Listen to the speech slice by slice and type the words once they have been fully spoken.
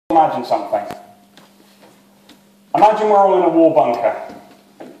Imagine something. Imagine we're all in a war bunker,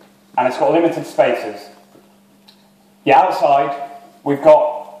 and it's got limited spaces. Yet outside, we've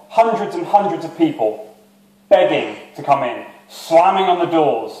got hundreds and hundreds of people begging to come in, slamming on the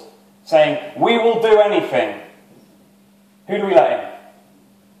doors, saying, "We will do anything." Who do we let in?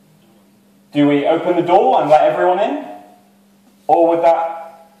 Do we open the door and let everyone in? Or would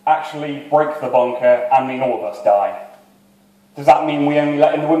that actually break the bunker and mean all of us die? Does that mean we only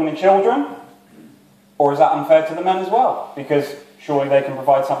let in the women and children? Or is that unfair to the men as well? Because surely they can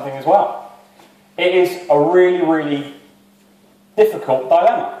provide something as well. It is a really, really difficult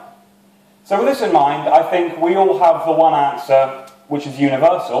dilemma. So with this in mind, I think we all have the one answer which is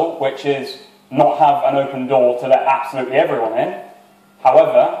universal, which is not have an open door to let absolutely everyone in.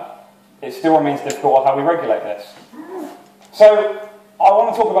 However, it still remains difficult on how we regulate this. So I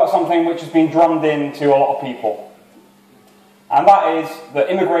want to talk about something which has been drummed into a lot of people. And that is that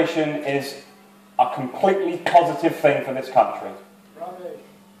immigration is a completely positive thing for this country.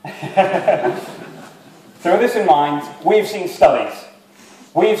 So with this in mind, we've seen studies.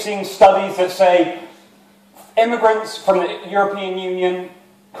 We've seen studies that say immigrants from the European Union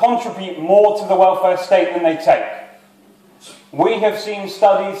contribute more to the welfare state than they take. We have seen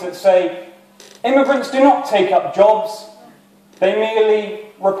studies that say immigrants do not take up jobs, they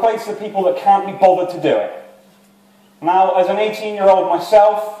merely replace the people that can't be bothered to do it. Now, as an 18-year-old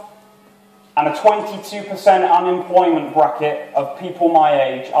myself, and a 22% unemployment bracket of people my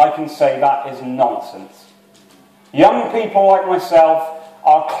age, I can say that is nonsense. Young people like myself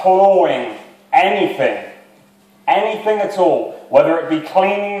are clawing anything at all, whether it be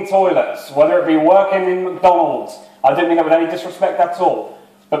cleaning toilets, whether it be working in McDonald's. I don't mean that with any disrespect at all.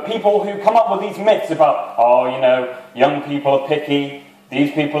 But people who come up with these myths about, oh, you know, young people are picky,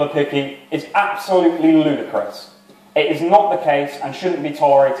 these people are picky, is absolutely ludicrous. It is not the case and shouldn't be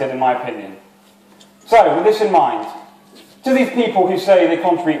tolerated, in my opinion. So, with this in mind, to these people who say they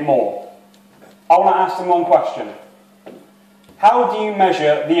contribute more, I want to ask them one question. How do you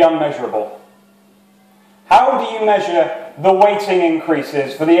measure the unmeasurable? How do you measure the waiting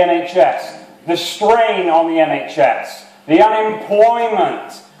increases for the NHS, the strain on the NHS, the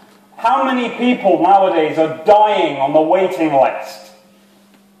unemployment? How many people nowadays are dying on the waiting list?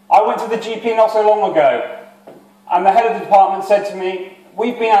 I went to the GP not so long ago, and the head of the department said to me,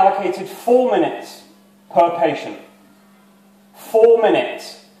 we've been allocated 4 minutes per patient. 4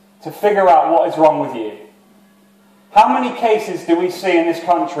 minutes to figure out what is wrong with you. How many cases do we see in this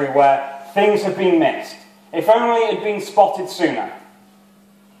country where things have been missed? If only it had been spotted sooner.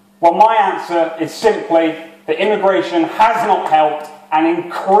 Well, my answer is simply that immigration has not helped and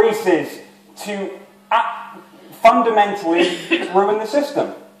increases to fundamentally ruin the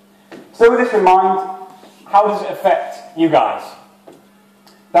system. So with this in mind, how does it affect you guys?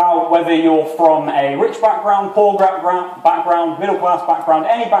 Now, whether you're from a rich background, poor background, middle class background,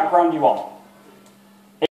 any background you want,